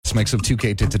Mix of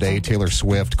 2K to today. Taylor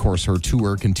Swift, of course, her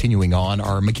tour continuing on.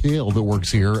 Our Mikhail that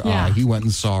works here, he went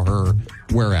and saw her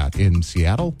where at? In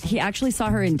Seattle? He actually saw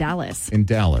her in Dallas. In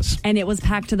Dallas. And it was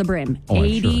packed to the brim. Oh,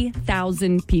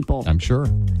 80,000 people. I'm sure.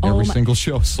 Every single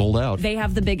show sold out. They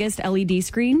have the biggest LED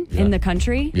screen in the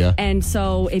country. Yeah. And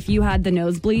so if you had the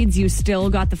nosebleeds, you still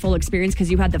got the full experience because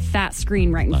you had the fat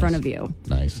screen right in front of you.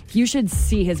 Nice. You should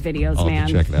see his videos, I'll man.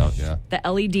 check it out, yeah. The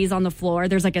LEDs on the floor.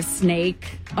 There's like a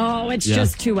snake. Oh, it's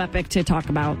just too epic to talk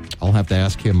about. I'll have to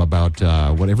ask him about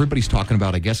what everybody's talking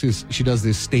about. I guess is she does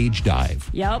this stage dive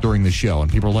during the show.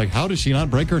 And people are like, how does she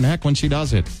not break her neck when she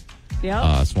does it?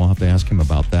 Yep. So we'll have to ask him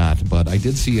about that. But I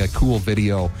did see a cool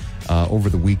video over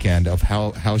the weekend of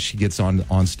how she gets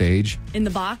on stage. In the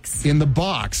box? In the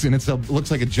box. And it looks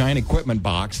like a giant equipment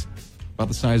box about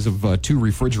the size of 2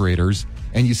 refrigerators.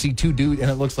 And you see 2 dudes,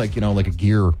 and it looks like, like a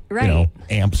gear,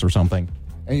 amps or something.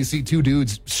 And you see 2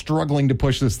 dudes struggling to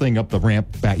push this thing up the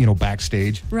ramp back,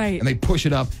 backstage. Right. And they push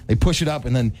it up,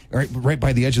 and then right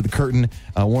by the edge of the curtain,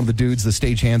 one of the dudes, the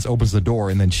stagehands, opens the door,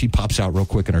 and then she pops out real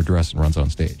quick in her dress and runs on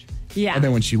stage. Yeah. And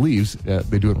then when she leaves,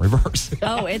 they do it in reverse.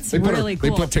 Oh, it's really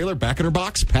cool. They put Taylor back in her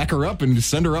box, pack her up, and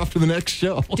send her off to the next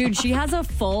show. Dude, she has a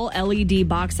full LED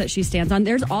box that she stands on.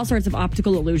 There's all sorts of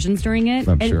optical illusions during it.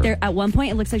 I'm sure. At one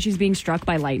point, it looks like she's being struck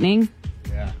by lightning.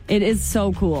 Yeah. It is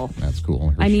so cool. That's cool.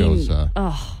 Her show's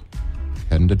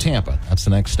heading to Tampa. That's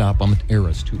the next stop on the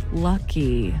Eras tour.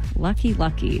 Lucky.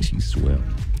 T-Swift.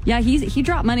 Yeah, he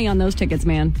dropped money on those tickets,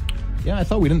 man. Yeah, I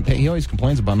thought we didn't pay. He always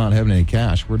complains about not having any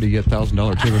cash. Where did he get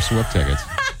 $1,000 Taylor Swift tickets?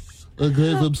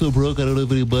 Guys, I'm so broke, I don't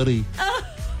have any money.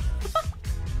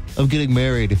 I'm getting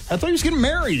married. I thought he was getting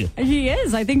married. He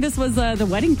is. I think this was the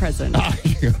wedding present.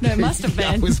 It must have been.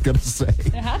 I was going to say.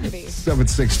 It had to be.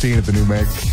 7:16 at the New Meg.